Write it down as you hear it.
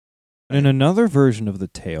In another version of the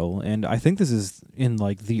tale, and I think this is in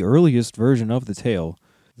like the earliest version of the tale,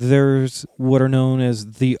 there's what are known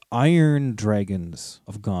as the Iron Dragons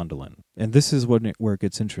of Gondolin. And this is where it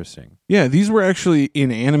gets interesting. Yeah, these were actually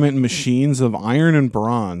inanimate machines of iron and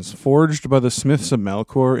bronze, forged by the smiths of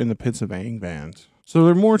Melkor in the pits of Angband. So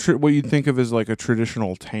they're more what you'd think of as like a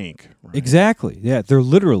traditional tank. Right? Exactly. Yeah, they're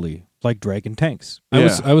literally like dragon tanks.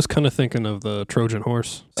 Yeah. I was kind of thinking of the Trojan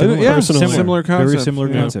horse. Similar concept. Very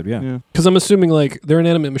similar concept, yeah. Because I'm assuming like they're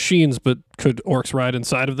inanimate machines, but could orcs ride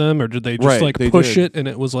inside of them, or did they just push it and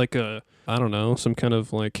it was like a, I don't know, some kind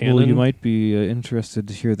of like cannon? Well, you might be interested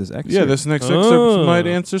to hear this excerpt. Yeah, this next excerpt might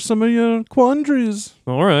answer some of your quandaries.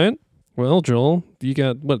 All right. Well, Joel, you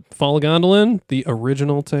got Fall of Gondolin, the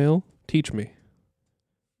original tale. Teach me.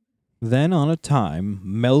 Then on a time,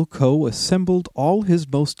 Melko assembled all his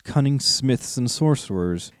most cunning smiths and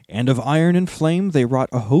sorcerers, and of iron and flame they wrought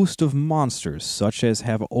a host of monsters, such as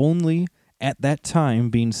have only at that time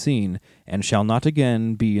been seen, and shall not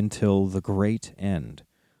again be until the great end.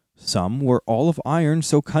 Some were all of iron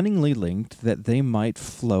so cunningly linked that they might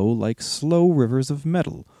flow like slow rivers of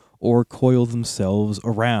metal, or coil themselves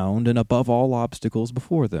around and above all obstacles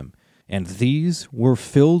before them. And these were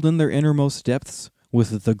filled in their innermost depths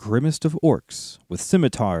with the grimmest of orcs, with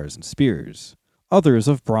scimitars and spears. Others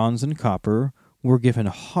of bronze and copper were given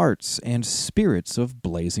hearts and spirits of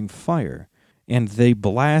blazing fire, and they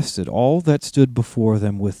blasted all that stood before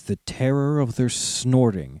them with the terror of their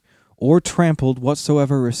snorting, or trampled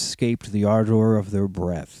whatsoever escaped the ardor of their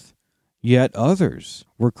breath. Yet others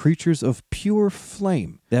were creatures of pure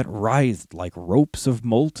flame that writhed like ropes of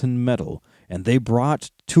molten metal, and they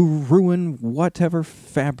brought to ruin whatever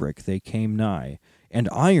fabric they came nigh, and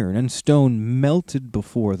iron and stone melted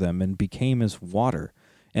before them and became as water,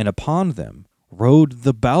 and upon them rode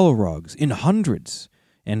the Balrogs in hundreds,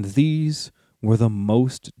 and these were the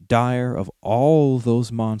most dire of all those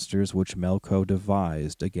monsters which Melko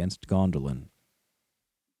devised against Gondolin.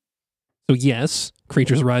 So yes,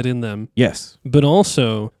 creatures ride in them. Yes. But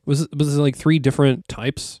also, was it like three different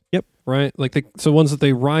types? Yep. Right? Like so ones that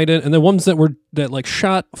they ride in, and then ones that like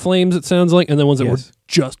shot flames, it sounds like, and then ones that were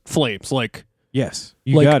just flames, like... Yes,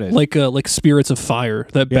 you got it. Like spirits of fire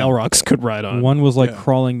that Balrogs could ride on. One was like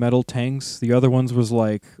crawling metal tanks. The other ones was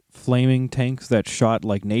like flaming tanks that shot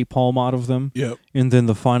like napalm out of them. Yep. And then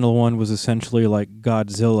the final one was essentially like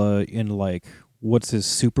Godzilla in like, what's his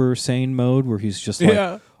Super Saiyan mode, where he's just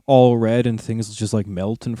like all red and things just like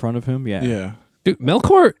melt in front of him. Yeah. Yeah. Dude,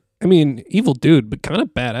 Melkor, I mean, evil dude, but kind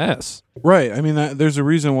of badass. Right. I mean, there's a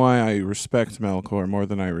reason why I respect Melkor more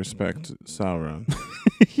than I respect Sauron.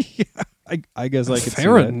 Yeah. I guess I could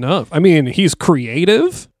Fair see that. enough. I mean, he's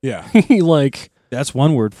creative. Yeah. He like... That's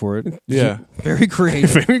one word for it. Yeah. Very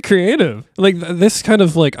creative. Very creative. Like this kind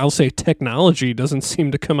of like, I'll say technology doesn't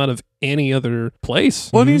seem to come out of any other place.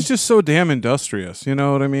 Well, and he's just so damn industrious. You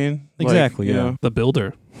know what I mean? Exactly, like, yeah. You know, the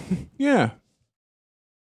builder. Yeah.